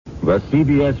The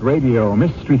CBS Radio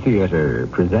Mystery Theater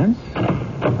presents...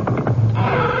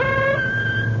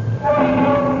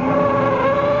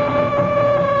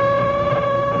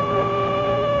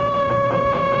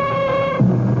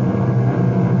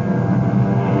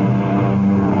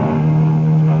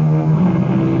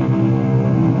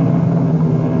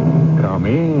 Come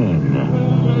in.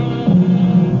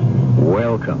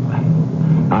 Welcome.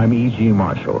 I'm E.G.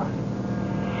 Marshall.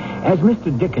 As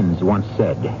Mr. Dickens once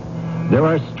said, there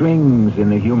are strings in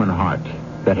the human heart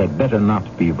that had better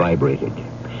not be vibrated.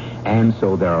 And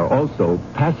so there are also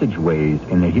passageways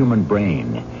in the human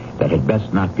brain that had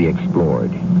best not be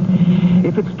explored.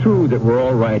 If it's true that we're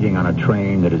all riding on a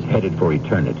train that is headed for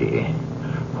eternity,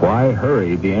 why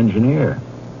hurry the engineer?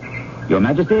 Your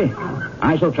Majesty,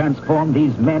 I shall transform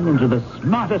these men into the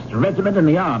smartest regiment in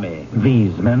the army.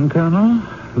 These men, Colonel?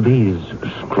 These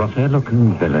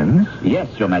scruffy-looking villains? Yes,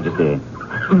 Your Majesty.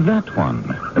 That one.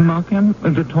 Mark him,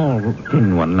 the tall,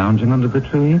 thin one lounging under the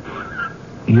tree.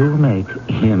 You'll make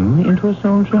him into a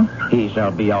soldier? He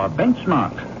shall be our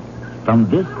benchmark. From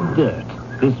this dirt,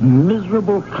 this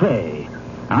miserable clay,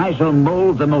 I shall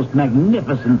mold the most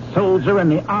magnificent soldier in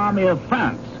the army of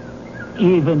France,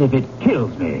 even if it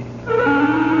kills me.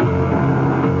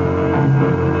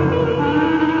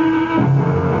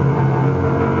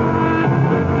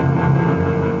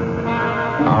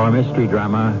 Our mystery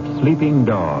drama, Sleeping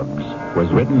Dogs, was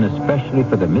written especially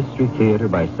for the Mystery Theater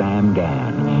by Sam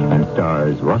Gann and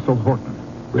stars Russell Horton.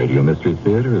 Radio Mystery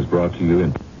Theater is brought to you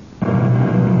in...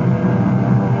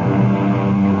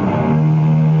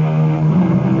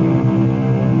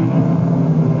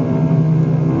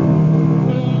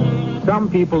 Some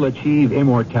people achieve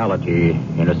immortality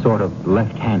in a sort of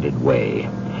left-handed way.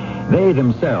 They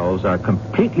themselves are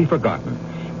completely forgotten,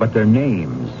 but their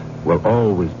names will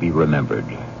always be remembered.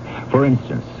 For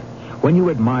instance, when you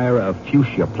admire a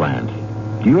fuchsia plant,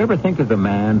 do you ever think of the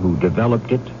man who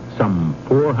developed it some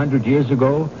 400 years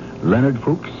ago, Leonard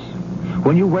Fuchs?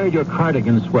 When you wear your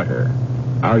cardigan sweater,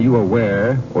 are you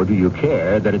aware, or do you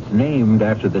care, that it's named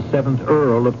after the 7th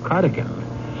Earl of Cardigan?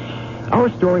 Our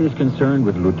story is concerned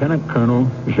with Lieutenant Colonel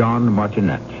Jean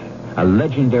Martinet, a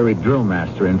legendary drill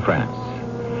master in France.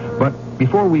 But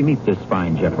before we meet this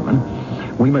fine gentleman,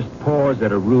 we must pause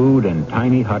at a rude and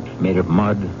tiny hut made of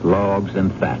mud, logs,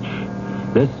 and thatch.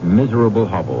 This miserable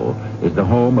hovel is the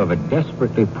home of a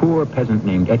desperately poor peasant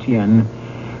named Etienne,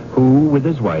 who, with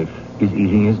his wife, is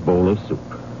eating his bowl of soup.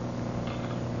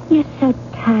 You're so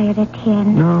tired,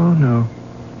 Etienne. No.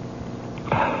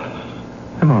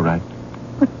 I'm all right.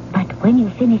 But when you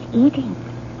finish eating,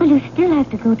 will you still have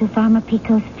to go to Farmer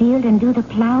Picot's field and do the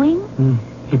plowing?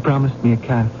 He promised me a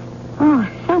calf. Oh,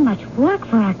 so much work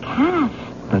for a calf.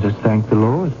 Let us thank the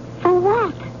Lord For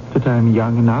what? that I'm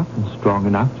young enough and strong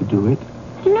enough to do it.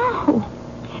 No.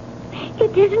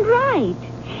 It isn't right.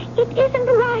 It isn't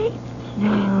right.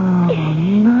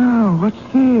 No. What's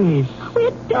this?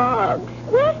 We're dogs.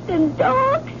 Western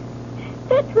dogs.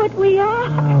 That's what we are.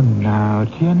 Oh, now,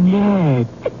 Jeanette.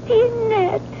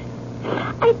 Jeanette.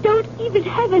 I don't even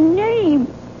have a name.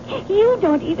 You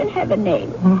don't even have a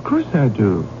name. Well, of course I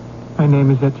do. My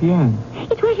name is Etienne.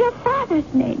 It was your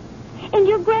father's name. And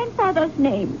your grandfather's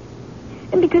name.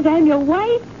 And because I'm your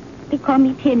wife, they call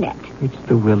me Tinette. It's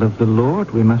the will of the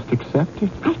Lord. We must accept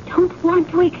it. I don't want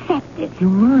to accept it. You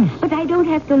must. But I don't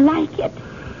have to like it.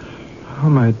 Oh,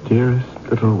 my dearest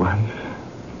little wife.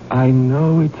 I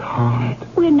know it's hard.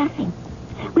 We're nothing.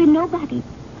 We're nobody.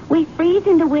 We freeze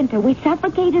in the winter. We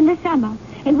suffocate in the summer.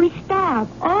 And we starve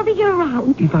all the year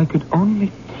round. If I could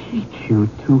only teach you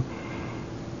to...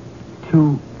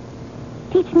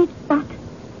 Teach me what?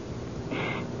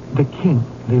 The king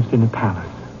lives in a palace.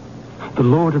 The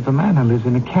lord of the manor lives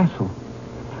in a castle.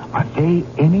 Are they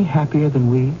any happier than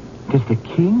we? Does the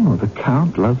king or the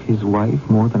count love his wife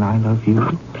more than I love you?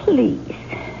 Oh, please.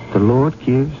 The Lord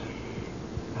gives,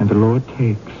 and the Lord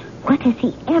takes. What has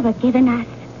he ever given us?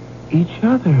 Each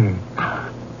other.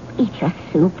 Eat your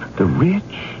soup. The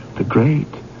rich, the great,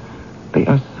 they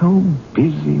are so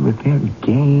busy with their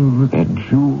games, their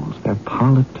jewels, their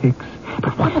politics.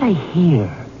 But what did I hear?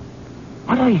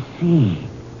 What did I see?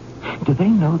 Do they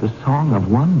know the song of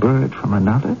one bird from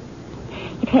another?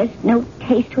 It has no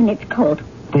taste when it's cold.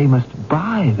 They must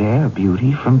buy their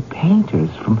beauty from painters,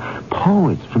 from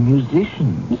poets, from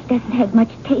musicians. It doesn't have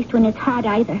much taste when it's hot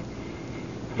either.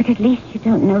 But at least you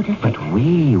don't notice But it.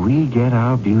 we get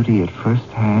our beauty at first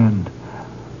hand.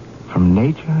 From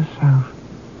nature herself.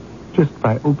 Just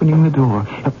by opening the door.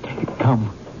 Come.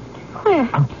 Where?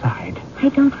 Outside. I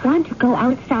don't want to go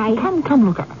outside. Come,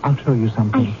 look. I'll show you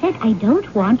something. I said I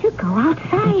don't want to go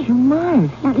outside. You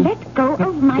must. Now let go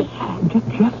of my hand.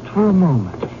 Just for a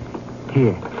moment.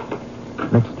 Here.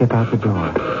 Let's step out the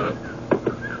door.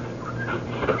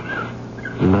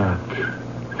 Look.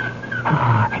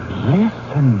 And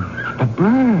listen. The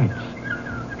birds.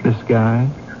 The sky.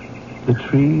 The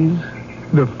trees.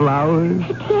 The flowers.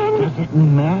 Etienne. Does it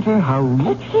matter how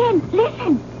rich... Etienne,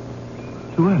 listen.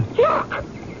 To what?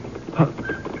 Look.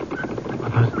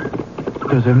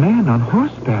 There's a man on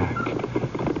horseback.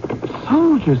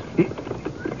 Soldiers.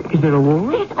 Is there a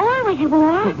war? There's always a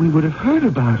war. But we would have heard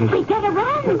about it. We better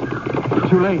run.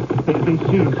 Too late. They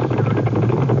see us.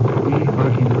 We are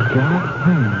in dark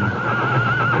hands.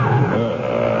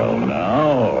 Well,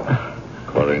 now,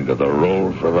 according to the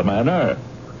rules of the manor,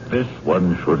 this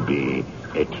one should be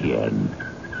Etienne.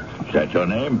 Is that your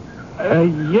name?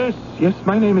 Yes,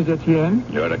 my name is Etienne.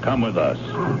 You're to come with us.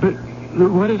 But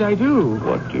what did I do?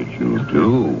 What did you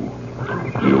do?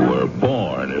 You were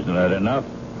born, isn't that enough?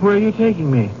 Where are you taking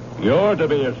me? You're to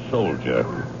be a soldier.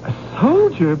 A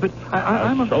soldier? But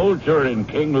I'm a soldier in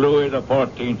King Louis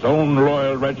XIV's own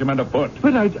loyal regiment of foot.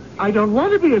 But I don't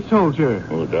want to be a soldier.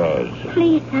 Who does?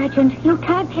 Please, Sergeant, you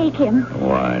can't take him.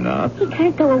 Why not? He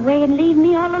can't go away and leave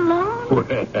me all alone. Well,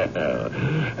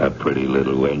 a pretty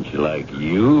little wench like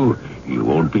you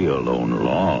won't be alone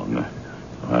long.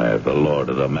 If the lord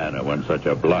of the manor weren't such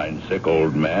a blind, sick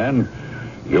old man,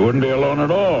 you wouldn't be alone at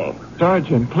all.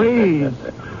 Sergeant, please.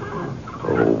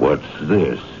 Oh, what's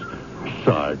this?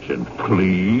 Sergeant,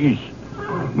 please?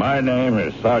 My name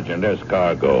is Sergeant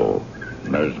Escargot.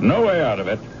 There's no way out of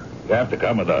it. You have to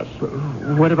come with us.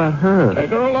 What about her? Take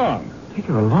her along. Take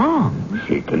her along?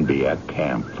 She can be a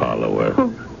camp follower.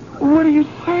 What are you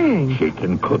saying? She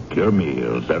can cook your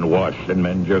meals and wash and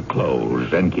mend your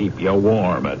clothes and keep you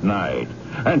warm at night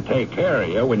and take care of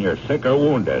you when you're sick or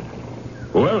wounded.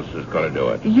 Who else is going to do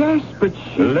it? Yes, but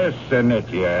she... Listen,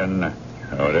 Etienne.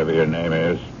 Whatever your name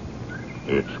is,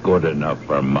 it's good enough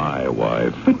for my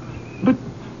wife. But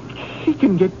she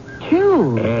can get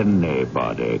killed.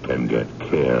 Anybody can get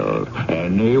killed.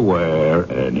 Anywhere,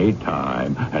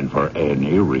 anytime, and for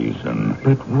any reason.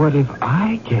 But what if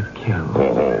I get killed?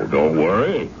 Oh, don't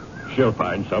worry. She'll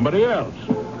find somebody else.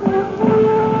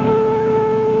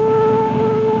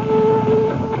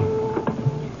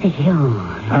 Jean.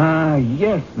 Ah,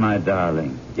 yes, my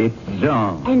darling. It's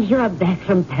Jean. And you're back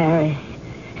from Paris.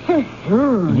 So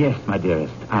soon. Yes, my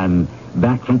dearest. I'm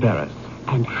back from Paris.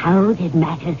 And how did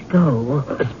matters go?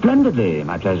 Splendidly,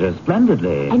 my pleasure,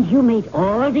 splendidly. And you made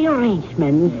all the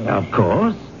arrangements? Of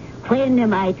course. When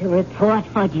am I to report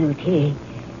for duty?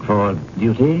 For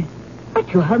duty? But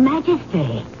to Her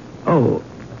Majesty. Oh,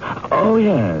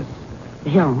 yes.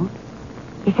 Jean,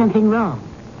 is something wrong?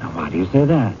 Now, why do you say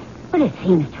that? Well, it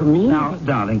seems to me... Now,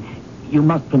 darling, you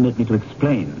must permit me to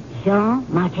explain. Jean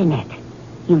Martinet,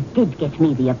 you did get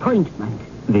me the appointment.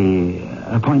 The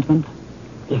appointment?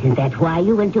 Isn't that why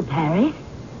you went to Paris?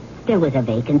 There was a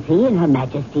vacancy in Her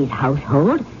Majesty's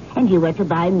household, and you were to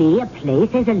buy me a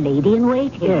place as a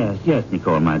lady-in-waiting. Yes,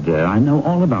 Nicole, my dear. I know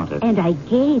all about it. And I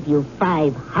gave you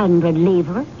 500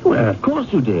 livres. Well, of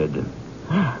course you did.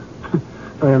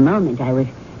 For a moment, I was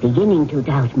beginning to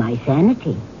doubt my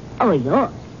sanity. Or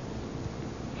yours.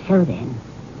 So then,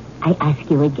 I ask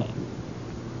you again.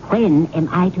 When am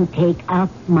I to take up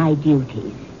my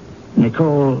duties?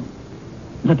 Nicole,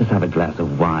 let us have a glass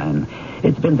of wine.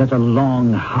 It's been such a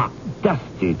long, hot,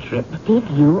 dusty trip. Did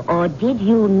you or did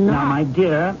you not? Now, my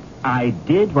dear, I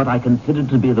did what I considered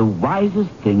to be the wisest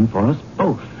thing for us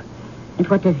both. And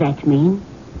what does that mean?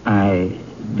 I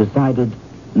decided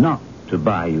not to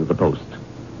buy you the post.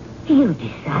 You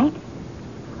decide?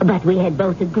 But we had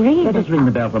both agreed... Let us ring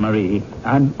the bell for Marie.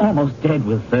 I'm almost dead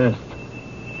with thirst.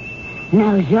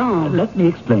 Now, Jean... Let me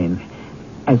explain.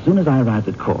 As soon as I arrived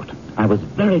at court, I was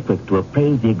very quick to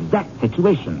appraise the exact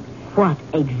situation. What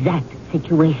exact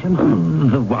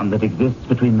situation? The one that exists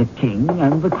between the king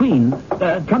and the queen.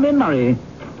 Come in, Marie.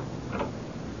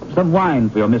 Some wine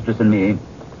for your mistress and me.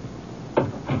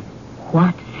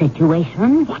 What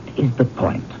situation? What is the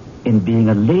point in being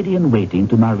a lady-in-waiting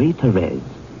to Marie-Therese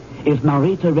if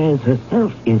Marie-Therese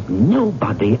herself is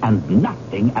nobody and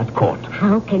nothing at court?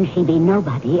 How can she be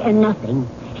nobody and nothing?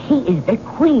 She is the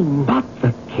queen. But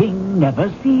the king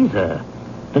never sees her.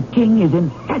 The king is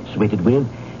infatuated with,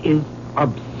 is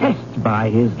obsessed by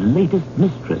his latest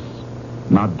mistress,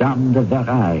 Madame de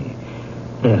Verrailles.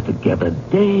 They're together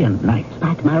day and night.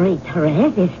 But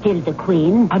Marie-Therese is still the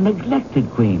queen. A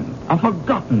neglected queen, a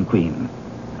forgotten queen.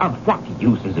 Of what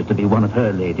use is it to be one of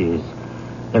her ladies?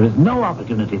 There is no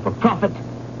opportunity for profit,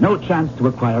 no chance to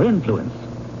acquire influence.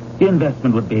 The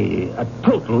investment would be a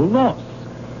total loss.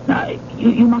 Now,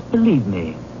 you must believe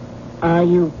me. Are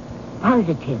you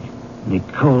positive?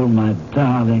 Nicole, my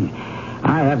darling,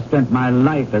 I have spent my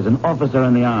life as an officer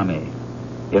in the army.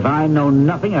 If I know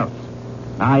nothing else,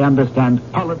 I understand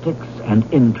politics and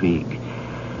intrigue.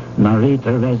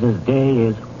 Marie-Thérèse's day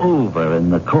is over in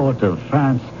the court of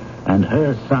France, and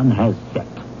her sun has set.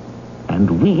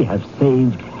 And we have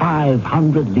saved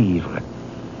 500 livres.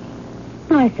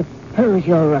 I suppose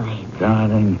you're right.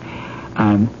 Darling,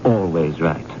 I'm always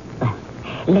right. Well,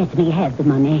 let me have the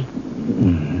money.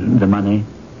 The money?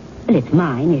 Well, it's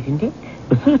mine, isn't it?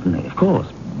 Certainly, of course.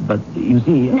 But you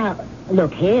see... Now,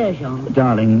 look here, Jean.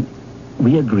 Darling,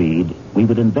 we agreed we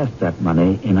would invest that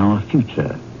money in our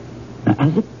future. Now,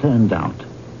 as it turned out,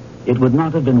 it would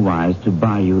not have been wise to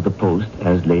buy you the post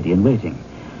as lady-in-waiting.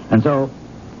 And so,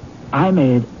 I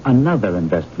made another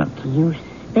investment. You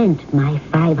spent my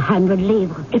 500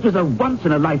 livres. It was a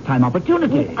once-in-a-lifetime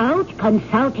opportunity. Without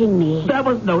consulting me. There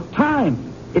was no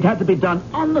time. It had to be done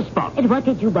on the spot. And what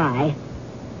did you buy?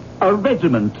 A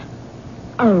regiment.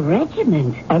 A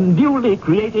regiment? A newly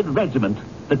created regiment.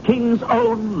 The King's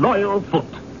Own Loyal Foot.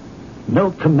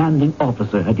 No commanding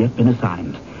officer had yet been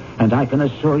assigned. And I can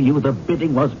assure you the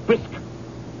bidding was brisk.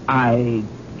 I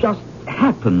just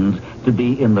happened to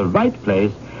be in the right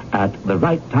place at the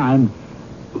right time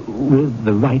with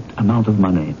the right amount of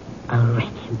money. A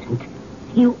regiment?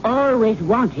 You always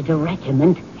wanted a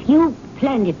regiment. You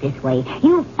planned it this way.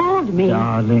 You fooled me.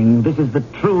 Darling, this is the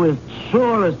truest,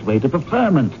 surest way to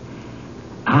preferment.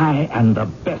 I am the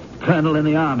best colonel in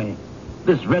the army.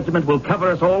 This regiment will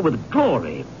cover us all with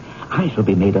glory. I shall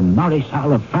be made a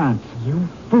Marechal of France. You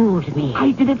fooled me.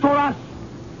 I did it for us.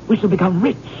 We shall become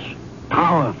rich,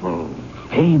 powerful,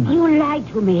 famous. You lied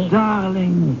to me.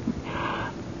 Darling,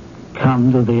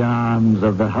 come to the arms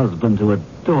of the husband who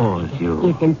adores you.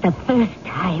 Isn't the first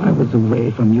time. I was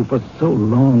away from you for so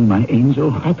long, my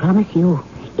angel. I promise you,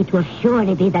 it will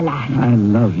surely be the last. I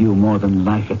love you more than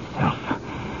life itself.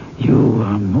 You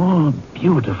are more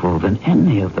beautiful than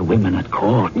any of the women at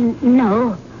court.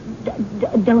 No.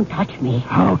 Don't touch me.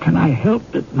 How can I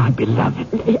help it, my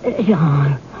beloved?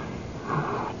 Jean,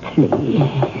 please.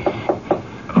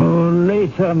 Oh,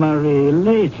 later, Marie,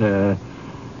 later.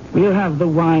 We'll have the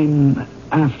wine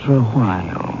after a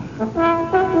while.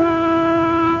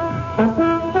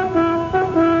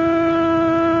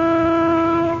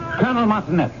 Colonel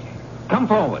Martinet, come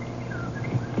forward.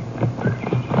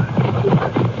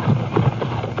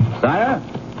 Sire?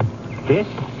 This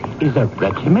is a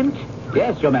regiment?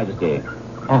 Yes, Your Majesty.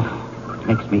 Oh, it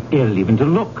makes me ill even to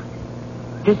look.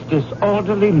 This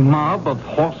disorderly mob of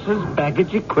horses,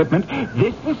 baggage, equipment,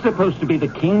 this is supposed to be the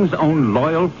King's Own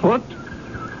Loyal Foot?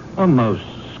 A most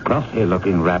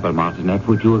scruffy-looking rabble, Martinet,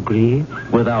 would you agree?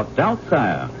 Without doubt,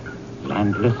 sire.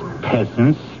 Landless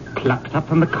peasants plucked up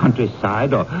from the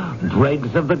countryside, or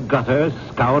dregs of the gutters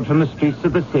scoured from the streets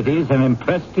of the cities and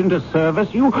impressed into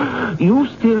service. You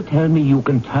still tell me you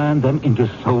can turn them into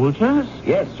soldiers?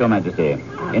 Yes, Your Majesty.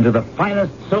 Into the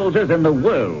finest soldiers in the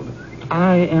world.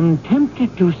 I am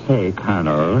tempted to say,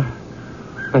 Colonel,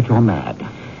 that you're mad.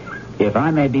 If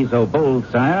I may be so bold,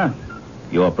 sire,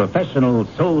 your professional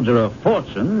soldier of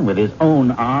fortune, with his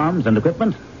own arms and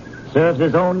equipment, serves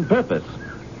his own purpose.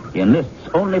 He enlists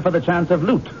only for the chance of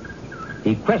loot.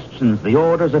 He questions the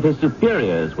orders of his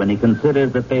superiors when he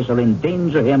considers that they shall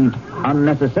endanger him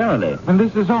unnecessarily. And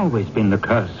this has always been the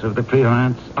curse of the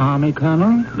freelance army,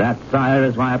 Colonel. That, sire,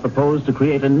 is why I propose to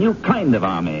create a new kind of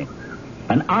army.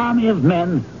 An army of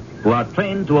men who are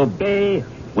trained to obey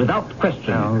without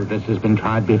question. Oh, this has been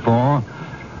tried before.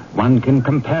 One can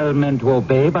compel men to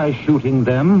obey by shooting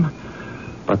them.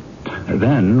 But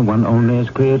then one only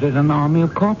has created an army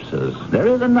of corpses. There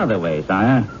is another way,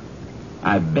 sire.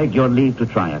 I beg your leave to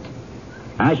try it.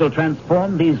 I shall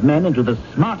transform these men into the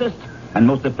smartest and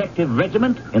most effective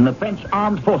regiment in the French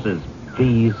armed forces.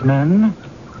 These men?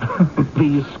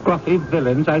 These scruffy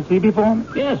villains I see before me?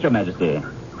 Yes, Your Majesty.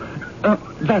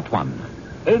 That one.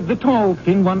 The tall,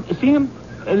 thin one. See him?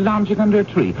 Lounging under a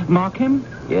tree. Mark him?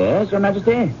 Yes, Your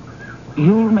Majesty.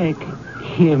 You'll make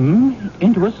him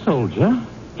into a soldier?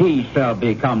 He shall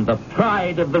become the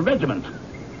pride of the regiment.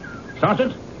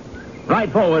 Sergeant,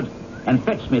 ride forward and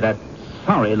fetch me that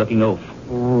sorry-looking oaf.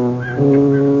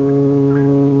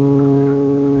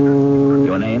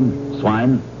 Your name,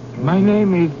 swine? My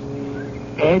name is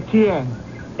Etienne.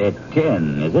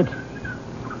 Etienne, is it?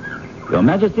 Your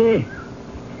Majesty,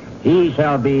 he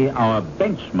shall be our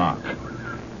benchmark.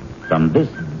 From this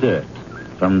dirt,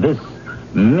 from this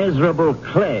miserable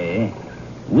clay,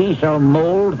 we shall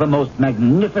mold the most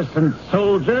magnificent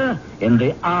soldier in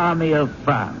the army of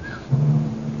France.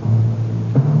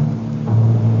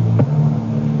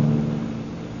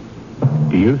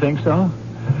 Do you think so?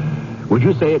 Would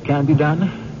you say it can be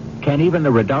done? Can even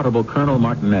the redoubtable Colonel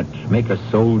Martinet make a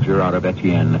soldier out of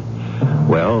Etienne?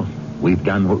 Well, We've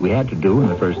done what we had to do in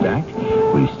the first act.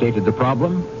 We've stated the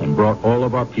problem and brought all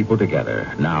of our people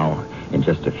together. Now, in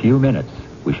just a few minutes,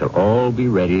 we shall all be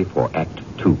ready for Act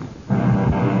 2.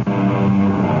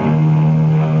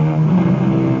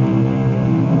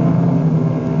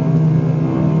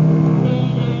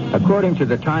 According to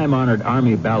the time-honored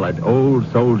Army ballad, old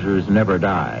soldiers never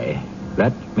die.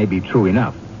 That may be true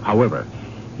enough. However,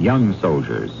 young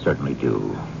soldiers certainly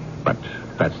do. But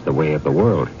that's the way of the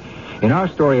world. In our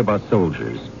story about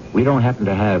soldiers, we don't happen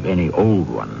to have any old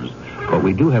ones, but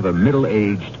we do have a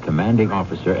middle-aged commanding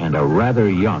officer and a rather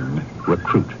young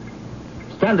recruit.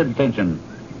 Stand at attention.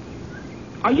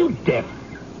 Are you deaf?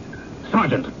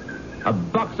 Sergeant, a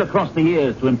box across the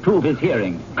ears to improve his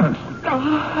hearing.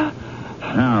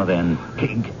 Now then,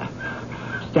 pig,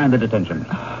 stand at attention.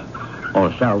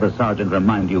 Or shall the sergeant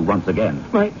remind you once again?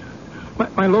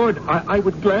 My lord, I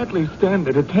would gladly stand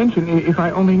at attention if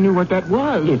I only knew what that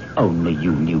was. If only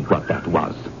you knew what that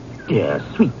was. Dear,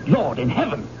 sweet Lord in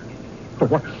heaven. For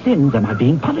what sins am I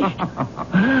being punished?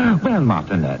 Well,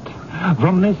 Martinet,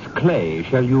 from this clay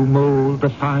shall you mold the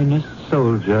finest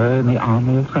soldier in the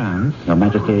army of France? Your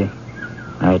Majesty,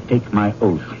 I take my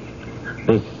oath.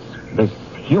 This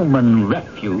human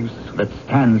refuse that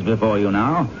stands before you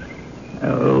now.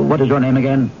 What is your name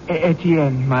again?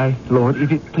 Etienne, my lord,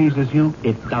 if it pleases you.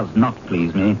 It does not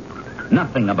please me.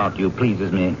 Nothing about you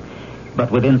pleases me. But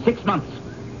within 6 months.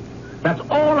 That's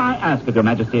all I ask of your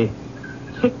Majesty.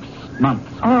 6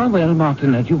 months. Ah, well,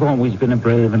 Martinet, you've always been a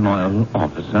brave and loyal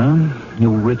officer.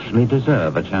 You richly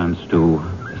deserve a chance to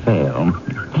fail.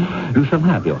 You shall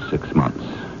have your 6 months.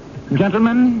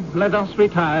 Gentlemen, let us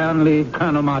retire and leave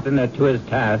Colonel Martinet to his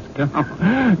task.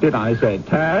 Did I say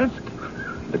task?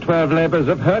 The 12 labors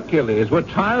of Hercules were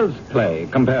child's play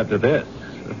compared to this.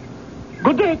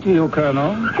 Good day to you,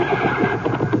 Colonel.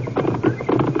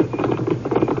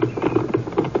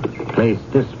 Place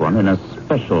this one in a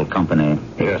special company.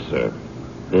 Yes, sir.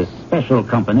 This special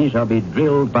company shall be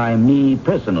drilled by me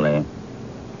personally.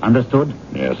 Understood?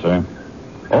 Yes, sir.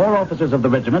 All officers of the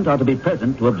regiment are to be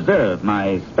present to observe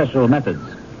my special methods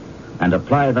and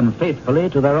apply them faithfully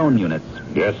to their own units.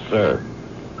 Yes, sir.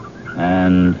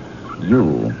 And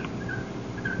you...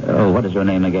 Oh, what is your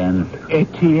name again?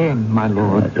 Etienne, my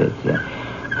lord.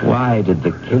 Why did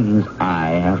the king's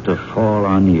eye have to fall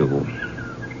on you?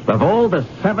 Of all the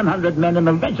 700 men in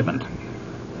the regiment,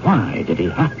 why did he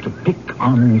have to pick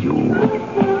on you?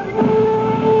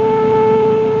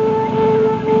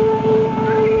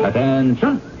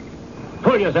 Attention!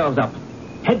 Pull yourselves up.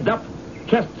 Heads up.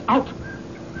 Chests out.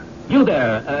 You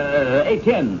there,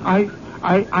 Etienne. I'm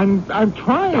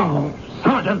trying. Oh,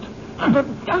 Sergeant.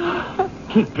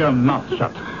 Keep your mouth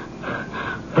shut.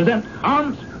 Present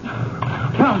arms.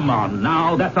 Come on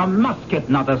now. That's a musket,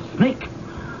 not a snake.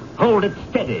 Hold it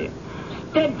steady.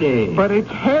 Steady. But it's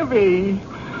heavy.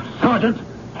 Sergeant.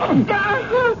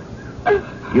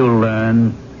 You'll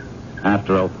learn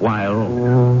after a while.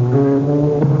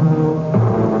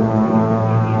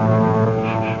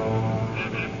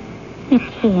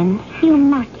 Etienne, you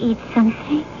must eat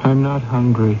something. I'm not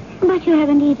hungry. But you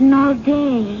haven't eaten all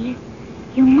day.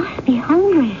 You must be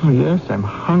hungry. Oh, yes, I'm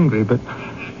hungry, but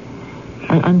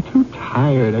I'm too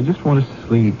tired. I just want to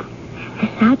sleep. The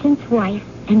sergeant's wife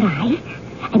and I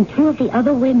and 2 of the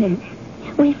other women,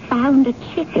 we found a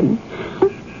chicken.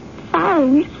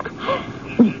 Found.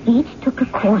 We each took a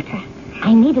quarter.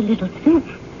 I need a little soup.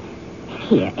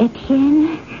 Here,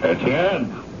 Etienne. Etienne?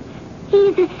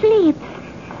 He's asleep.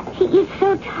 He is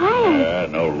so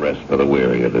tired. No rest for the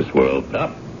weary of this world.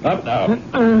 Up now.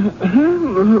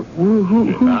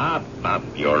 Up.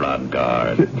 You're on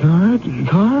guard.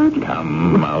 Guard?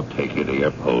 Come, I'll take you to your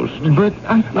post. But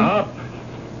I... Up.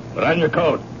 Put on your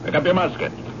coat. Pick up your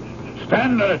musket.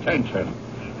 Stand at attention.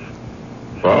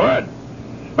 Forward.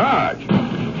 March.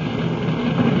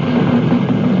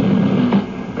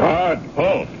 Guard,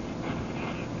 post.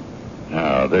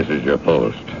 Now, this is your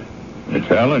post. You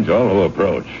challenge all who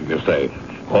approach. You say,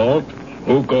 halt,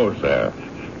 who goes there?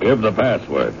 Give the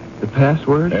password. The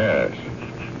password? Yes.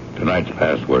 Tonight's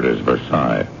password is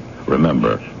Versailles.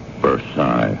 Remember,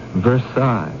 Versailles.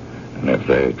 Versailles. And if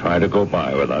they try to go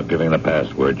by without giving the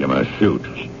password, you must shoot.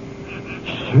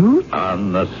 Shoot?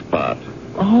 On the spot.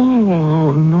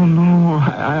 Oh, no.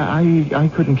 I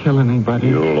couldn't kill anybody.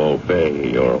 You'll obey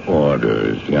your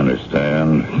orders, you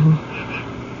understand?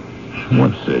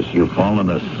 What's this? You've fallen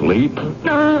asleep?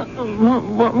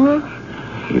 What?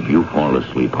 If you fall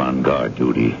asleep on guard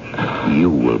duty, you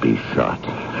will be shot.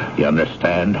 You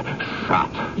understand? Shot.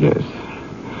 Yes.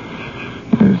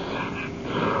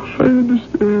 I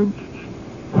understand.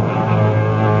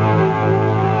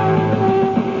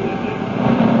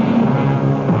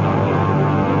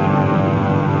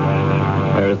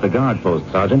 the guard post,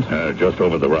 Sergeant? Just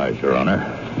over the rise, Your Honor.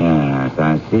 Yes,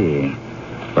 I see.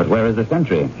 But where is the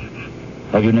sentry?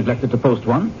 Have you neglected to post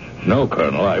one? No,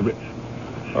 Colonel, I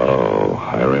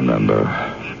remember.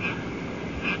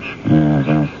 Yes,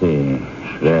 I see.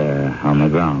 There, on the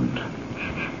ground.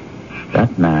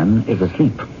 That man is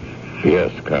asleep.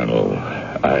 Yes, Colonel.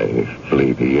 I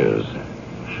believe he is.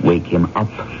 Wake him up.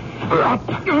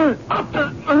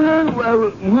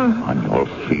 On your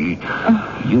feet.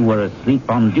 You were asleep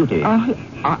on duty.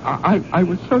 I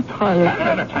was so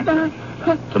tired.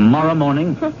 Tomorrow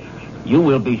morning, you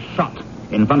will be shot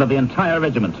in front of the entire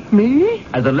regiment. Me?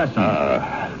 As a lesson.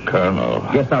 Colonel.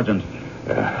 Yes, Sergeant.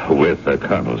 With the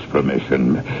Colonel's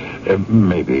permission,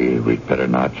 maybe we'd better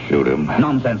not shoot him.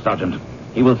 Nonsense, Sergeant.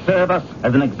 He will serve us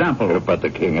as an example. But the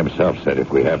king himself said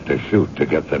if we have to shoot to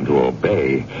get them to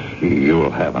obey, you'll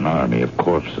have an army of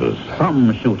corpses.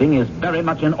 Some shooting is very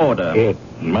much in order. It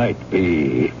might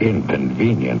be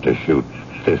inconvenient to shoot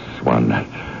this one.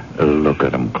 Look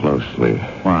at him closely.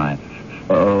 Why?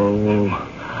 Oh,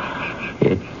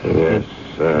 Yes,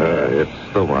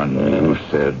 it's the one you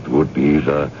said would be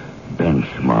the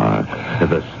benchmark,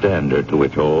 the standard to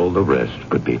which all the rest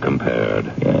could be compared.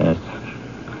 Yes.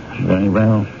 Very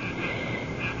well.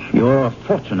 You're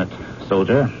fortunate,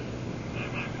 soldier.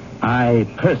 I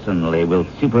personally will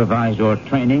supervise your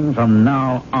training from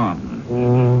now on.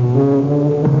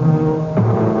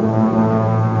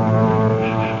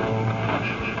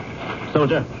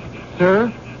 Soldier. Sir?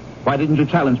 Why didn't you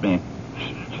challenge me?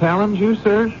 Challenge you,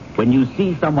 sir? When you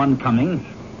see someone coming,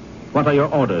 what are your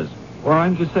orders? Well,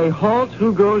 I'm to say, halt,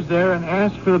 who goes there, and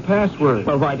ask for the password.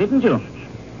 Well, why didn't you?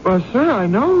 Well, sir, I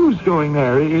know who's going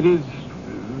there. It is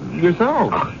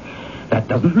yourself. That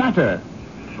doesn't matter.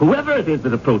 Whoever it is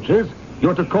that approaches,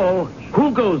 you're to call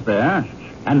who goes there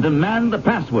and demand the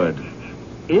password.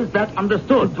 Is that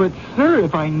understood? But, sir,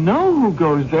 if I know who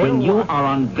goes there... When you are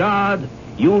on guard,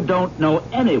 you don't know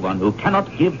anyone who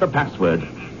cannot give the password.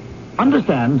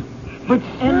 Understand? But,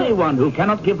 sir... Anyone who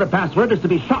cannot give the password is to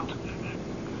be shot.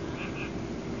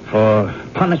 For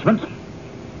punishment,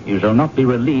 you shall not be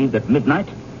relieved at midnight,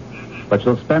 but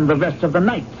shall spend the rest of the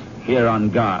night here on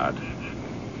guard.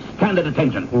 Stand at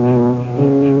attention.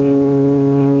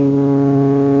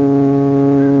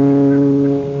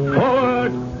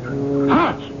 Forward!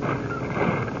 March!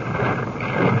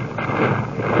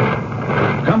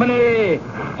 Company!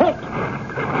 Halt!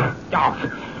 Oh,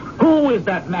 who is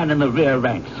that man in the rear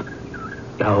ranks?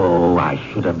 Oh, I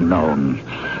should have known.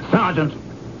 Sergeant,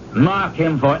 mark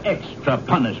him for extra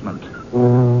punishment.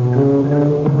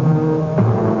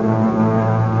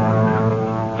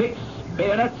 Fix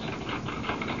bayonets.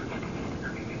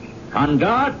 On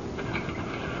guard.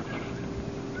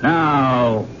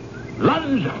 Now,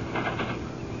 lunge.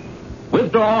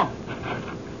 Withdraw.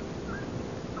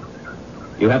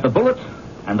 You have the bullet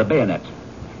and the bayonet.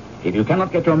 If you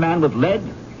cannot get your man with lead,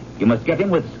 you must get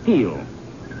him with steel.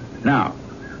 Now,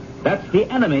 that's the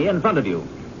enemy in front of you.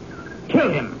 Kill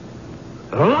him.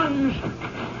 Lunge.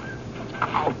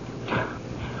 Ow.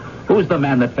 Who's the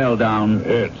man that fell down?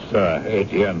 It's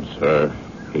Etienne, sir.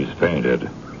 He's fainted.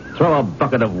 Throw a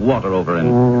bucket of water over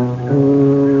him.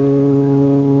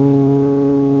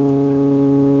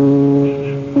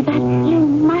 But you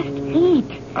must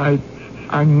eat.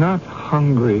 I'm not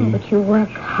hungry. But you work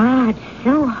hard,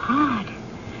 so hard.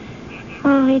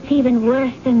 Oh, it's even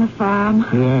worse than the farm.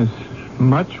 Yes,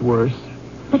 much worse.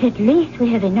 But at least we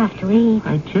have enough to eat.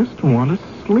 I just want to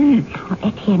sleep. Oh,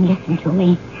 Etienne, listen to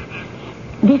me.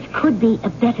 This could be a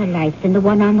better life than the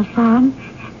one on the farm.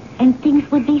 And things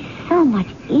would be so much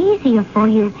easier for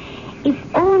you if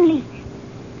only...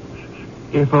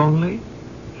 If only?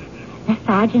 The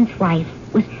sergeant's wife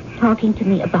was talking to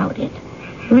me about it.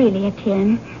 Really,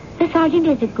 Etienne, the sergeant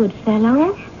is a good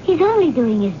fellow. He's only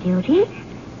doing his duty.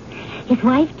 His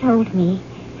wife told me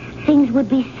things would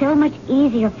be so much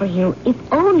easier for you if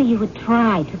only you would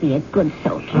try to be a good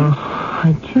soldier. Oh,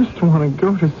 I just want to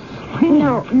go to sleep.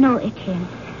 No, Etienne.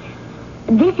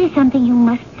 This is something you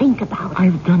must think about.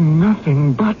 I've done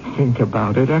nothing but think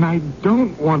about it, and I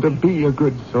don't want to be a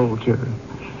good soldier.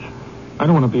 I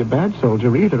don't want to be a bad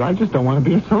soldier either. I just don't want to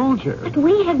be a soldier. But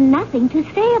we have nothing to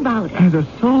say about it. As a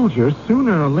soldier,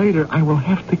 sooner or later, I will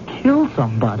have to kill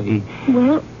somebody.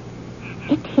 Well,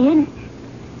 Etienne...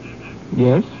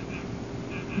 Yes?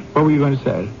 What were you going to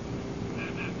say?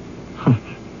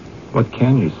 What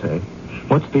can you say?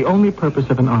 What's the only purpose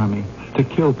of an army? To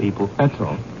kill people, that's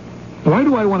all. Why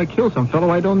do I want to kill some fellow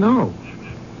I don't know?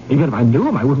 Even if I knew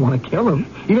him, I wouldn't want to kill him.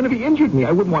 Even if he injured me,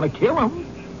 I wouldn't want to kill him.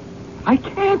 I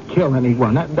can't kill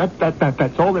anyone.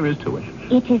 That's all there is to it.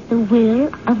 It is the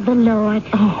will of the Lord.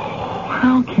 Oh,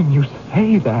 how can you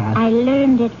say that. I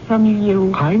learned it from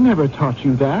you. I never taught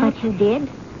you that. But you did.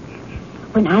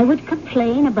 When I would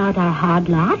complain about our hard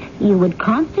lot, you would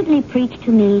constantly preach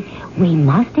to me, we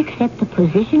must accept the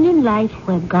position in life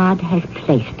where God has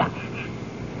placed us.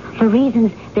 For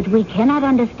reasons that we cannot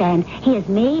understand, he has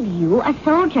made you a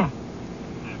soldier.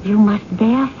 You must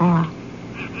therefore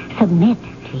submit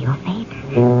to your fate.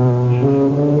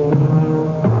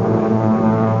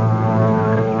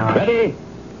 Ready?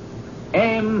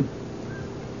 Aim.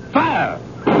 Fire!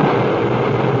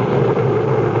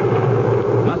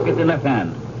 Musket in left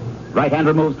hand. Right hand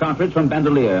removes cartridge from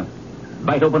bandolier.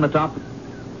 Bite open the top.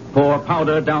 Pour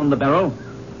powder down the barrel,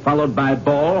 followed by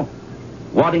ball,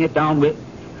 wadding it down with...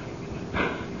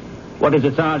 What is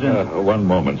it, Sergeant? One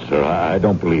moment, sir. I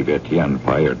don't believe Etienne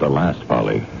fired the last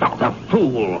volley. Oh, the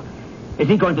fool! Is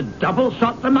he going to double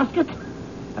shot the musket?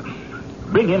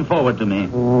 Bring him forward to me.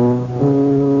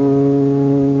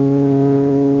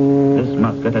 This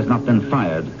musket has not been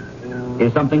fired.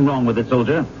 Is something wrong with it,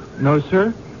 soldier? No,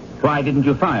 sir. Why didn't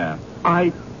you fire?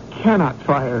 I cannot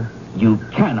fire. You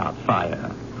cannot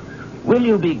fire. Will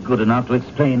you be good enough to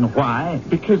explain why?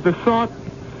 Because the thought...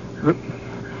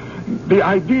 The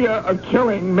idea of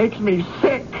killing makes me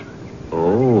sick.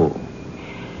 Oh.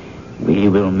 We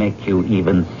will make you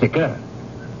even sicker.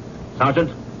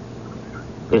 Sergeant,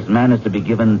 this man is to be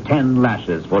given 10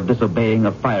 lashes for disobeying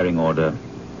a firing order.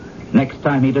 Next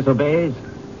time he disobeys,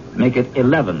 make it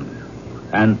 11,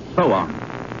 and so on.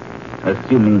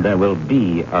 Assuming there will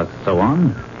be a so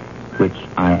on, which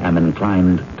I am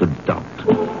inclined to doubt.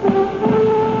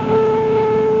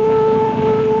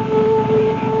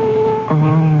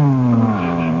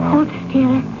 Hold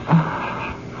still.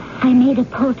 I made a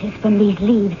poultice from these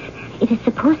leaves. It is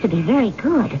supposed to be very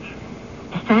good.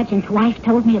 The sergeant's wife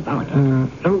told me about it.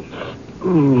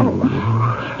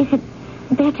 Is it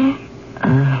better?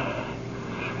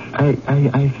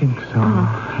 I think so.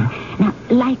 Now,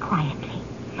 lie quietly.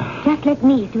 Just let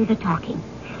me do the talking.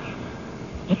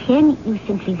 Etienne, you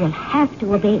simply will have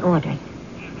to obey orders.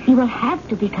 You will have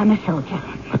to become a soldier.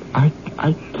 But I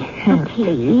can't. Oh,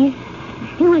 please.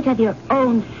 Do it of your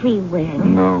own free will.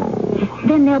 No.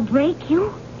 Then they'll break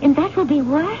you, and that will be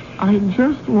worse. I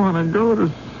just want to go to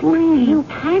sleep. You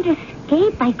can't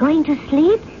escape by going to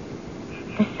sleep.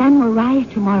 The sun will rise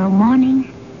tomorrow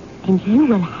morning, and you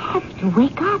will have to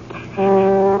wake up.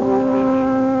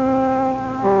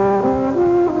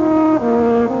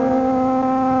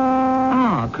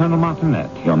 Colonel Martinet.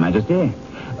 Your Majesty?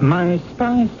 My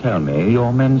spies tell me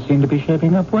your men seem to be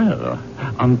shaping up well.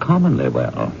 Uncommonly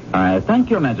well. I thank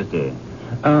your Majesty.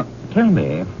 Tell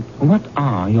me, what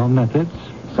are your methods?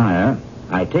 Sire,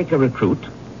 I take a recruit,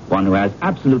 one who has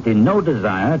absolutely no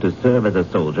desire to serve as a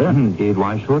soldier. Indeed,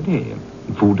 why should he?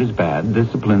 Food is bad,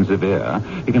 discipline severe.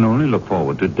 He can only look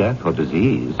forward to death or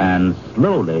disease. And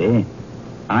slowly,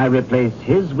 I replace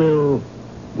his will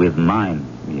with mine.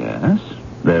 Yes?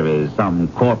 There is some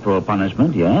corporal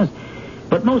punishment, yes.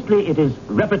 But mostly it is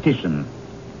repetition.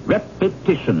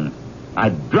 Repetition. I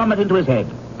drum it into his head.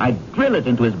 I drill it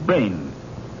into his brain.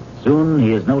 Soon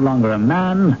he is no longer a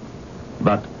man,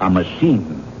 but a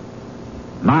machine.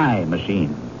 My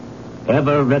machine.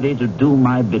 Ever ready to do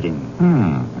my bidding.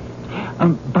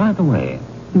 By the way,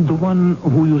 the one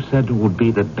who you said would be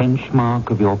the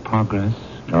benchmark of your progress?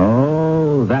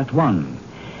 Oh, that one.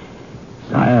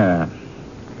 Sire,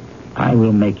 I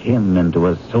will make him into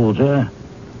a soldier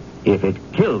if it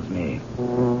kills me.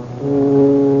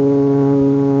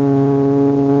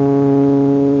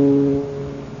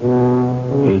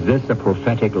 Is this a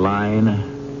prophetic line?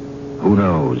 Who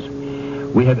knows?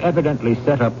 We have evidently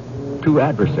set up two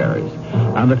adversaries.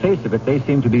 On the face of it, they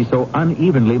seem to be so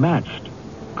unevenly matched.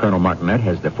 Colonel Martinet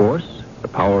has the force, the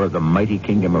power of the mighty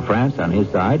kingdom of France on his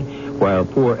side, while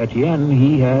poor Etienne,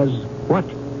 he has what?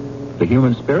 The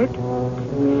human spirit?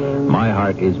 My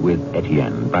heart is with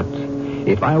Etienne, but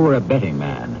if I were a betting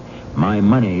man, my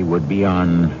money would be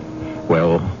on,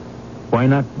 well, why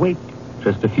not wait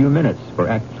just a few minutes for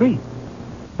Act 3?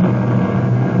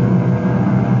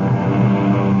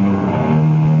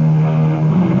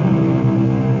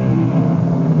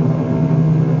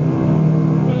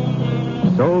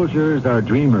 Soldiers are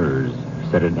dreamers,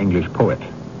 said an English poet.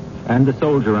 And the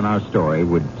soldier in our story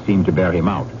would seem to bear him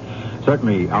out.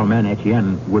 Certainly, our man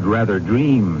Etienne would rather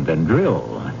dream than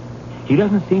drill. He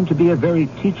doesn't seem to be a very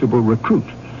teachable recruit.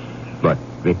 But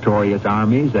victorious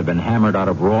armies have been hammered out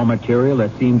of raw material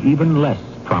that seemed even less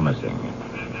promising.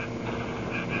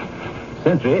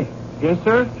 Sentry? Yes,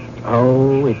 sir?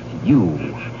 Oh, it's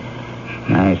you.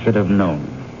 I should have known.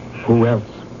 Who else?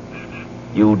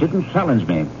 You didn't challenge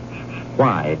me.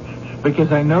 Why?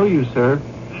 Because I know you, sir.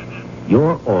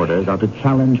 Your orders are to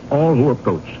challenge all who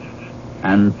approach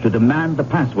and to demand the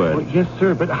password. Well, yes,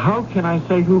 sir, but how can I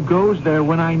say who goes there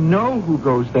when I know who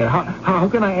goes there? How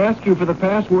can I ask you for the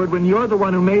password when you're the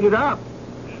one who made it up?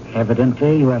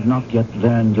 Evidently, you have not yet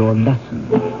learned your lesson.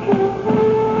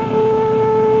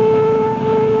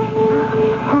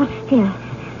 Hold still.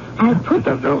 I'll put...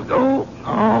 It serves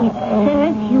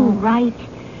you right.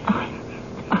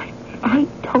 I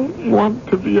don't want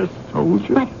to be a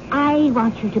soldier. But I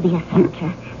want you to be a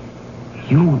soldier.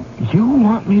 You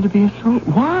want me to be a soldier?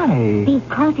 Why?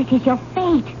 Because it is your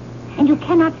fate, and you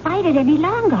cannot fight it any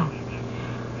longer.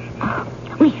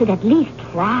 We should at least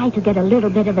try to get a little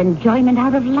bit of enjoyment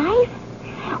out of life.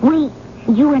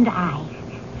 You and I,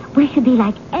 we should be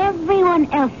like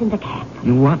everyone else in the camp.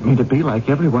 You want me to be like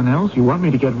everyone else? You want me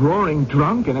to get roaring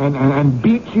drunk and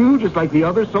beat you just like the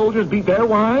other soldiers beat their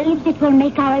wives? If it will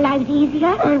make our lives easier.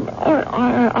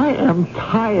 I am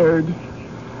tired.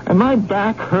 And my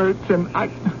back hurts, and I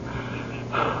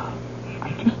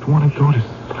just want to go to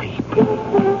sleep.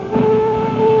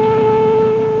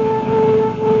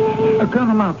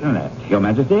 Colonel Martinet, Your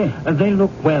Majesty. They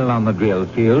look well on the drill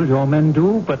field, your men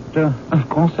do, but, of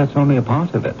course, that's only a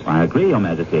part of it. I agree, Your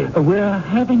Majesty. We're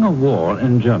having a war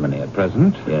in Germany at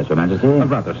present. Yes, Your Majesty. A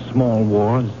rather small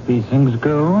war as these things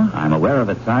go. I'm aware of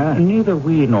it, sire. Neither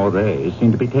we nor they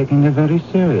seem to be taking it very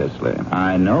seriously.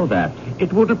 I know that.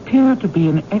 It would appear to be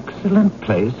an excellent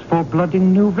place for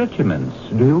blooding new regiments.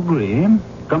 Do you agree?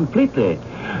 Completely.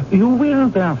 You will,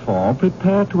 therefore,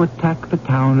 prepare to attack the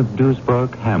town of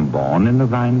Duisburg-Hamborn in the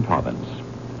Rhine province.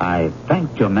 I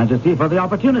thank Your Majesty for the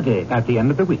opportunity. At the end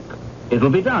of the week. It will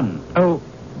be done. Oh,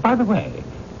 by the way,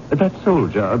 that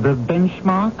soldier, the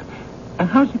benchmark,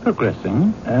 how's he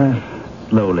progressing?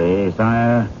 Slowly,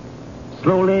 sire.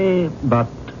 Slowly, but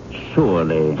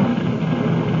surely.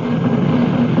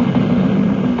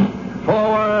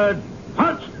 Forward,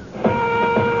 punch!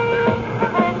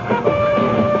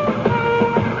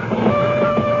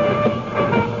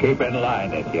 Keep in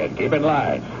line, Etienne. Keep in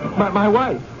line. My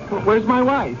wife. Where's my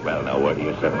wife? Well, now, where do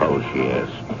you suppose she is?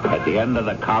 At the end of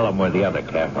the column where the other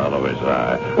camp followers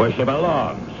are. Where she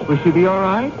belongs. Will she be all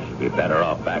right? She'd be better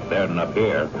off back there than up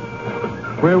here.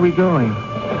 Where are we going?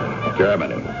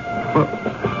 Germany.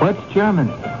 What's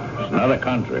Germany? It's another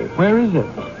country. Where is it?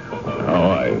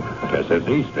 Oh, I guess it's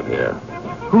east of here.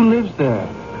 Who lives there?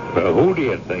 But who do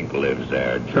you think lives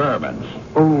there? Germans.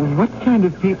 Oh, what kind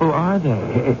of people are they?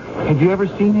 Have you ever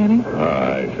seen any?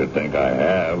 I should think I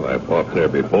have. I fought there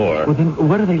before. Well, then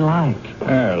what are they like?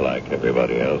 They're like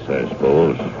everybody else, I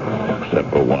suppose. Except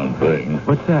for one thing.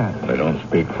 What's that? They don't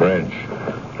speak French.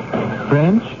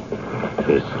 French?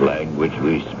 This language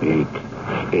we speak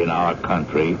in our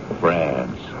country,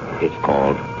 France. It's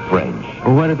called French.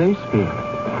 Well, what do they speak?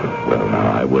 Well,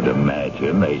 now, I would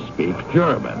imagine they speak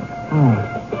German.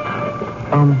 Oh.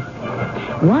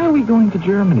 Why are we going to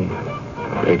Germany?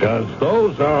 Because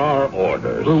those are our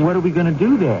orders. Well, what are we going to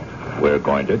do there? We're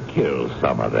going to kill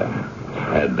some of them.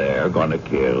 And they're going to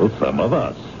kill some of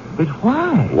us. But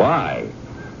why? Why?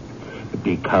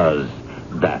 Because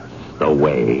that's the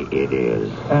way it is.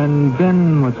 And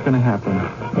then what's going to happen?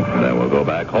 Then we'll go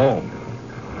back home.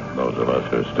 Those of us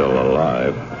who are still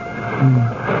alive.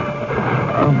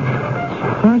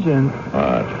 Sergeant.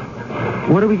 What?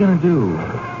 What are we going to do?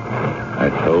 I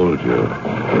told you.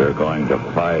 We're going to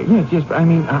fight. Yes, but I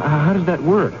mean, how does that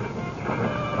work?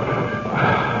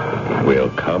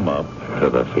 We'll come up to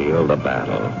the field of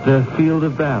battle. The field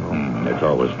of battle? It's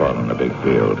always fun in a big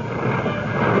field.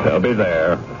 They'll be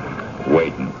there,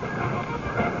 waiting.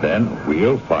 Then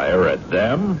we'll fire at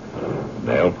them.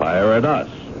 They'll fire at us.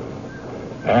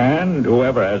 And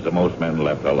whoever has the most men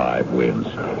left alive wins.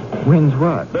 Wins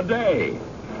what? The day.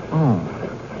 Oh.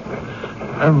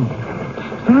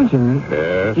 Sergeant.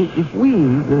 Yes? If we,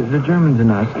 the Germans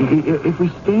and us, if we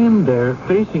stand there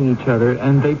facing each other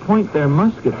and they point their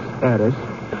muskets at us,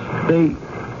 they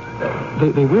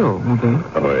will, won't they?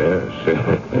 Oh, yes.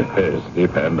 Yes,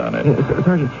 depend on it.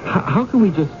 Sergeant, how can we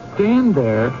just stand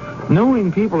there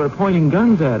knowing people are pointing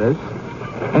guns at us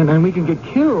and we can get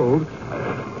killed?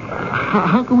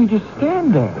 How can we just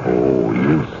stand there? Oh,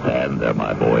 you stand there,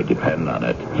 my boy. Depend on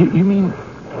it. You mean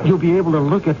you'll be able to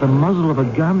look at the muzzle of a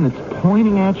gun that's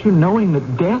pointing at you, knowing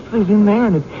that death is in there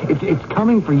and it's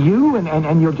coming for you,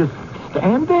 and you'll just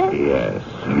stand there? Yes,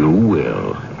 you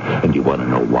will. And you want to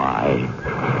know why?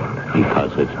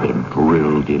 Because it's been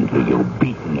drilled into you,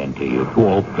 beaten into you to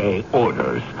obey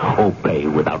orders. Obey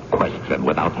without question,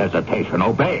 without hesitation.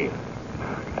 Obey.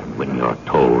 And when you're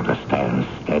told to stand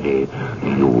steady,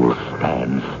 you'll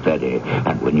stand steady,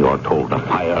 and when you're told to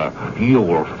fire,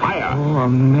 you'll fire. Oh, I'll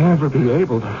never be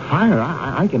able to fire.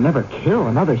 I can never kill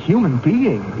another human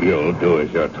being. You'll do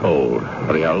as you're told,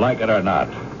 whether you like it or not.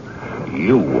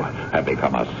 You have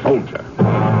become a soldier.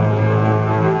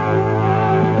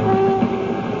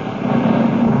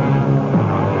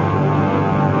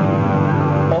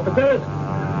 Officers,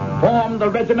 form the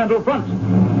regimental front.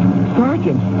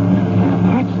 Sergeant,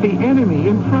 that's the enemy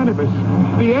in front of us.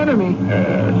 The enemy.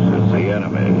 Yes, it's the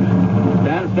enemy.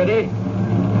 Stand steady.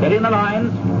 Steady in the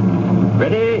lines.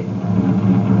 Ready.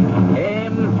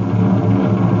 Aim.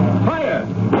 Fire.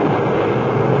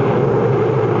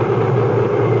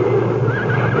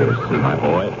 You see, my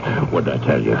boy, what did I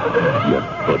tell you? You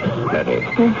put steady.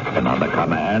 And on the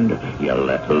command, you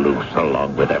let loose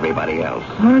along with everybody else.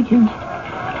 Sergeant,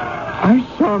 I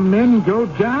saw men go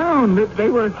down. They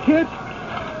were hit.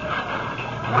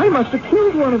 I must have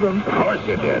killed one of them. Of course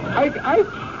you did.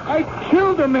 I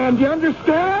killed a man. Do you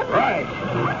understand? Right.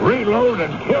 Reload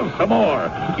and kill some more.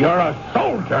 You're a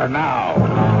soldier now.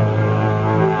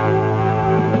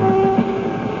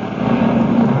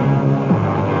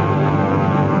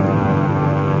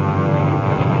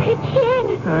 Etienne,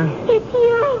 it's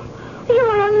you. You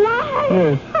are alive.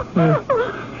 Yes.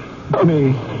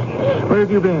 Me. Where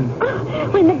have you been?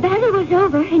 When the battle was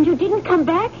over and you didn't come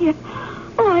back here,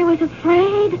 I was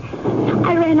afraid.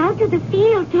 I ran out to the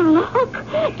field to look,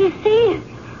 to see.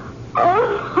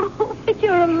 Oh, but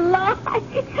you're alive.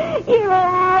 You're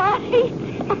all right.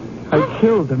 I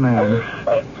killed a man.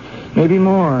 Maybe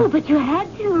more. Oh, but you had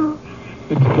to.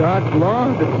 It's God's law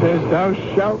that says thou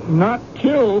shalt not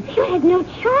kill. You had no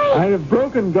choice. I have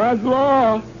broken God's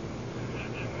law.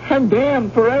 I'm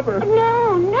damned forever.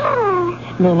 No.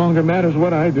 It no longer matters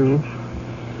what I do.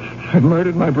 I've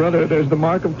murdered my brother. There's the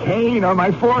mark of Cain on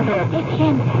my forehead.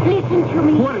 Etienne, listen to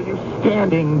me. What are you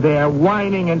standing there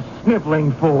whining and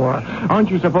sniffling for? Aren't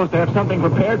you supposed to have something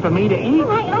prepared for me to eat?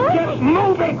 Get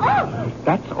moving! Oh.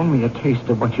 That's only a taste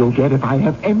of what you'll get if I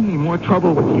have any more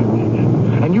trouble with you.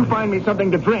 And you find me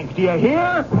something to drink. Do you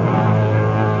hear?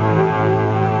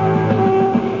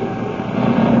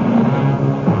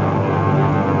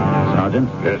 Sergeant?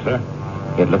 Yes, sir?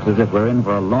 It looks as if we're in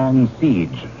for a long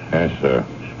siege. Yes, sir.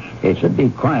 It should be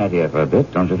quiet here for a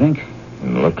bit, don't you think? It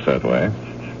looks that way.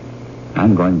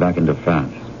 I'm going back into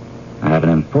France. I have an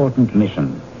important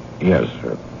mission. Yes,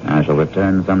 sir. I shall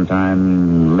return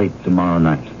sometime late tomorrow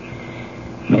night.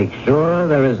 Make sure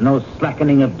there is no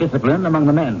slackening of discipline among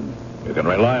the men. You can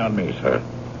rely on me, sir.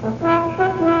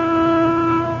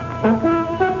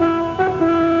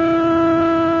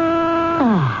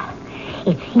 Ah,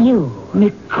 it's you.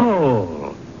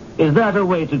 Nicole! Is that a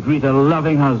way to greet a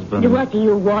loving husband? What do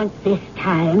you want this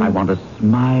time? I want a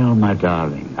smile, my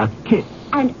darling. A kiss.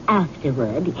 And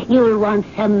afterward, you'll want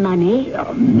some money.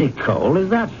 Oh, Nicole, is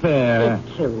that fair?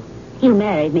 It's true. You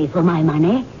married me for my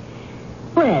money.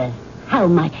 Well, how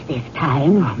much this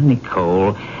time? Oh,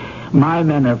 Nicole, my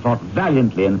men have fought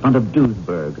valiantly in front of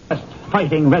Duisburg. Best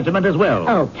fighting regiment as well.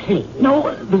 Oh, please.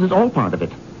 No, this is all part of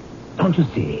it. Don't you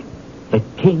see? The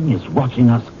king is watching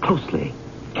us closely,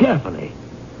 carefully.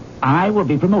 I will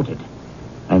be promoted.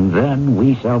 And then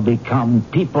we shall become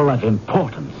people of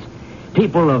importance.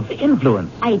 People of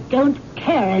influence. I don't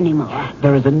care anymore.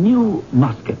 There is a new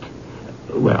musket.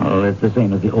 Well, it's the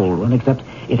same as the old one, except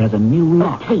it has a new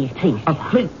lock. Oh, please. A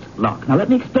flint lock. Now, let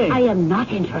me explain. I am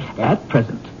not interested. At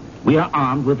present, we are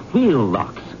armed with wheel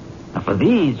locks. Now, for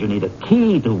these, you need a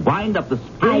key to wind up the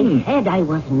spring. I said I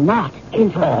was not It's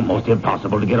interested. almost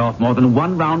impossible to get off more than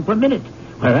one round per minute.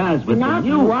 Whereas with Not the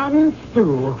new... one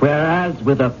sou. Whereas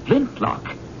with a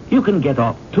flintlock, you can get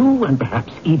off 2 and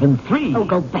perhaps even 3. Oh,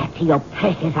 go back to your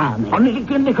precious army. Oh,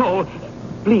 Nicole,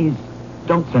 please,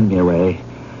 don't send me away.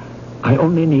 I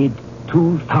only need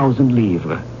 2,000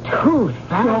 livres.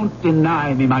 2,000? Don't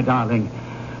deny me, my darling.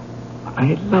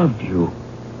 I love you.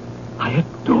 I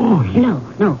adore you.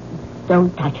 No.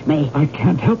 Don't touch me. I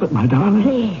can't help it, my darling.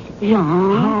 Please, Jean.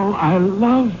 How I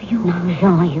love you. No,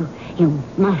 Jean, you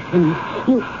mustn't.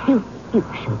 You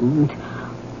shouldn't.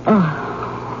 Oh,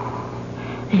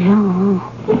 Jean.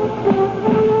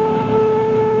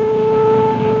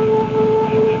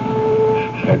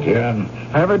 Etienne,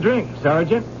 Have a drink,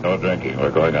 Sergeant. no drinking.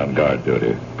 We're going on guard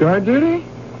duty. Guard duty?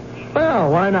 Well,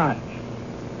 why not?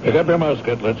 Pick up your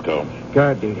musket. Let's go.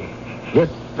 Guard duty. Yes,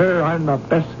 sir, I'm the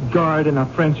best guard in the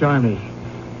French army.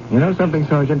 You know something,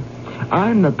 Sergeant?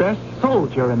 I'm the best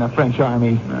soldier in the French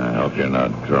army. I hope you're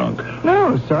not drunk.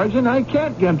 No, Sergeant, I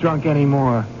can't get drunk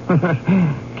anymore.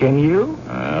 Can you?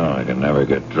 Well, I can never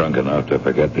get drunk enough to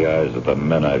forget the eyes of the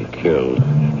men I've killed.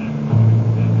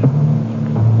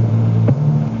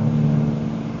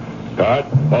 Guard,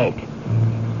 halt.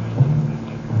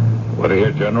 What are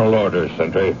your general orders,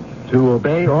 Sentry? To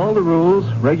obey all the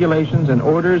rules, regulations, and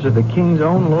orders of the King's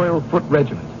Own Loyal Foot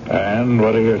Regiment. And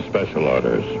what are your special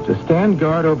orders? To stand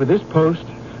guard over this post,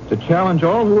 to challenge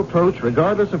all who approach,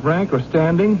 regardless of rank or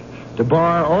standing, to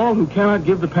bar all who cannot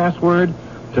give the password,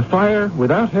 to fire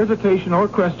without hesitation or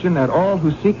question at all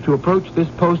who seek to approach this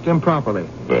post improperly.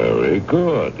 Very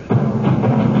good.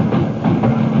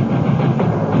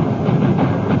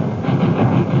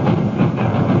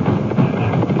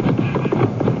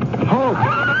 Halt!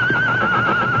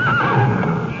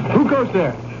 Who goes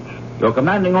there? Your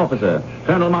commanding officer,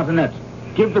 Colonel Martinet.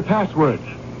 Give the password.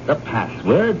 The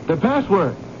password? The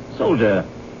password. Soldier,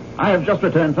 I have just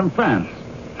returned from France.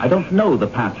 I don't know the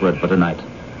password for tonight.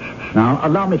 Now,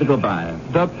 allow me to go by.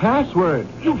 The password.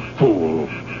 You fool.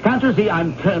 Can't you see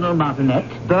I'm Colonel Martinet?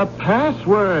 The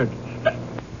password.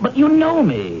 But you know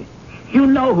me. You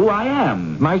know who I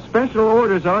am. My special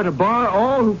orders are to bar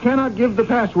all who cannot give the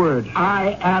password,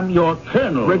 I am your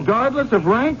colonel. regardless of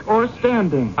rank or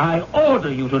standing. I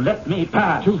order you to let me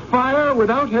pass. To fire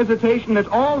without hesitation at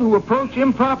all who approach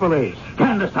improperly.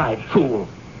 Stand aside, fool.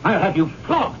 I'll have you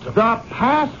flogged. The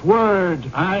password.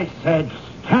 I said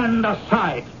stand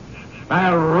aside.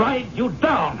 I'll ride you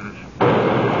down.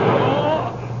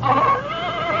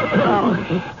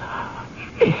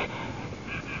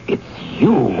 It's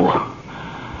you.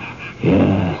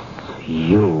 Yes,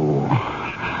 you.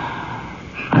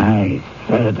 I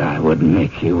said I would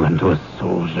make you into a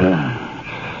soldier.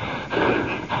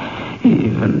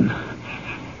 Even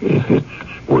if it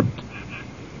would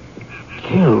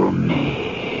kill me.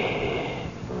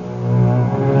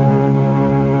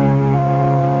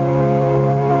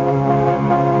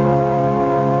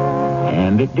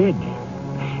 And it did.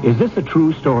 Is this a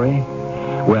true story?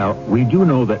 Well, we do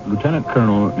know that Lieutenant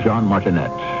Colonel Jean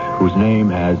Martinet, whose name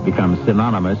has become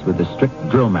synonymous with the strict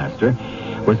drill master,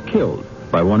 was killed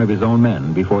by one of his own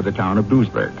men before the town of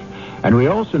Duisburg. And we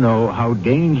also know how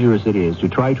dangerous it is to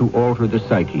try to alter the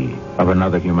psyche of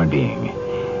another human being.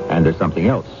 And there's something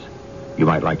else you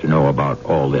might like to know about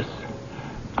all this.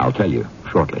 I'll tell you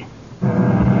shortly.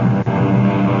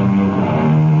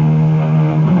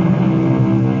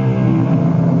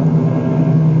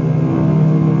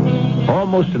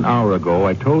 Almost an hour ago,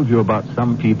 I told you about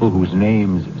some people whose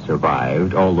names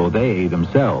survived, although they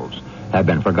themselves have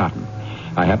been forgotten.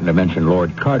 I happen to mention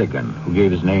Lord Cardigan, who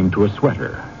gave his name to a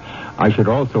sweater. I should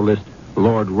also list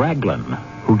Lord Raglan,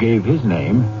 who gave his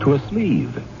name to a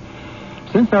sleeve.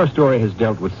 Since our story has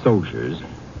dealt with soldiers,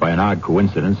 by an odd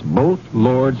coincidence, both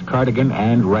Lords Cardigan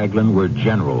and Raglan were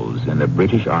generals in the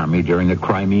British Army during the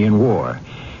Crimean War.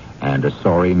 And a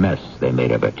sorry mess they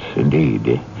made of it,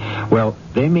 indeed. Well,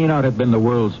 they may not have been the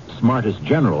world's smartest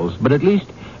generals, but at least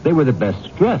they were the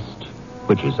best dressed,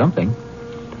 which is something.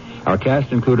 Our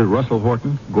cast included Russell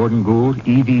Horton, Gordon Gould,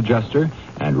 E.V. Juster,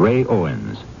 and Ray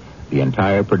Owens. The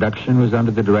entire production was under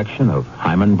the direction of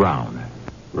Hyman Brown.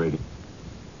 Radio.